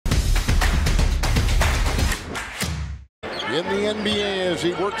in the NBA as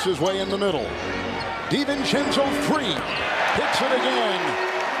he works his way in the middle. DiVincenzo 3, hits it again.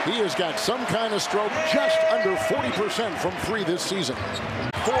 He has got some kind of stroke, just under 40% from 3 this season.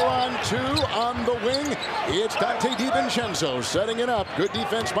 4-on-2 on the wing. It's Donte DiVincenzo setting it up. Good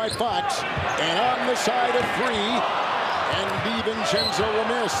defense by Fox. And on the side of 3. And DiVincenzo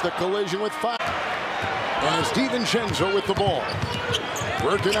will miss the collision with Fox. And it's DiVincenzo with the ball.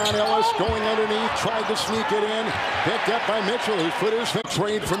 Working on Ellis, going underneath, tried to sneak it in. Picked up by Mitchell, whose footers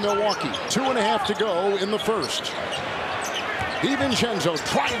trade from Milwaukee. 2.5 to go in the first. DiVincenzo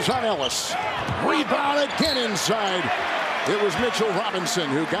drives on Ellis. Rebound again inside. It was Mitchell Robinson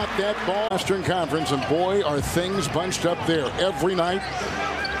who got that ball. Western Conference, and boy, are things bunched up there every night.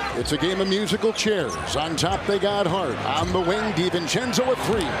 It's a game of musical chairs. On top, they got Hart. On the wing, DiVincenzo with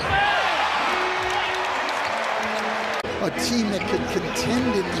 3. A team that could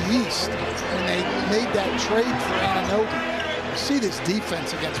contend in the East when they made that trade for Anunoby. You see this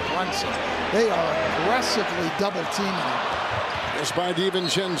defense against Brunson. They are aggressively double-teaming him. This by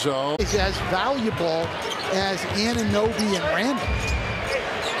DiVincenzo. He's as valuable as Anunoby and Randall.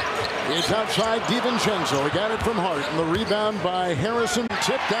 It's outside DiVincenzo. He got it from Hart. And the rebound by Harrison.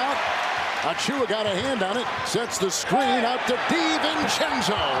 Tipped out. Achua got a hand on it. Sets the screen out to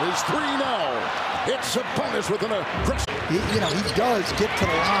DiVincenzo. His 3-0. It's a bonus with an aggressive. He does get to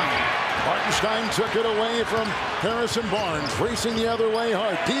the line. Hartenstein took it away from Harrison Barnes. Racing the other way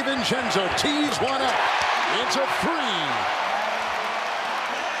hard. DiVincenzo tees one up. It's a 3.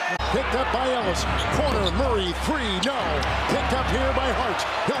 Picked up by Ellis. Corner, Murray, 3, no. Picked up here by Hart.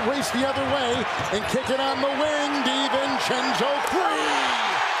 He'll race the other way and kick it on the wing. DiVincenzo, 3.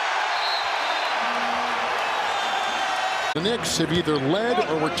 The Knicks have either led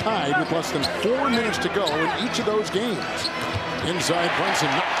or were tied with less than 4 minutes to go in each of those games. Inside, Brunson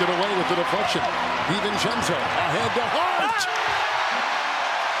knocked it away with the deflection. DiVincenzo ahead to Hart.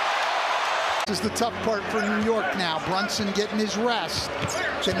 This is the tough part for New York now. Brunson getting his rest.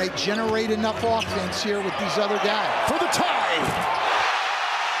 Can they generate enough offense here with these other guys? For the tie.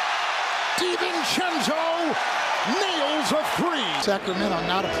 DiVincenzo nails a 3. Sacramento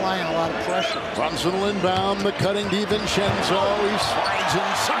not applying a lot of pressure. Brunson will inbound, the cutting DiVincenzo. He slides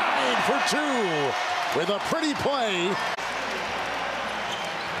inside for 2 with a pretty play.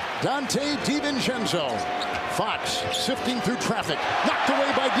 Donte DiVincenzo. Fox sifting through traffic. Knocked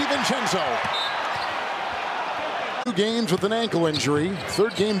away by DiVincenzo. 2 games with an ankle injury.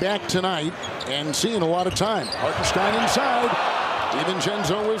 3rd game back tonight and seeing a lot of time. Hartenstein inside.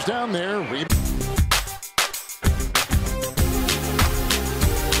 DiVincenzo was down there.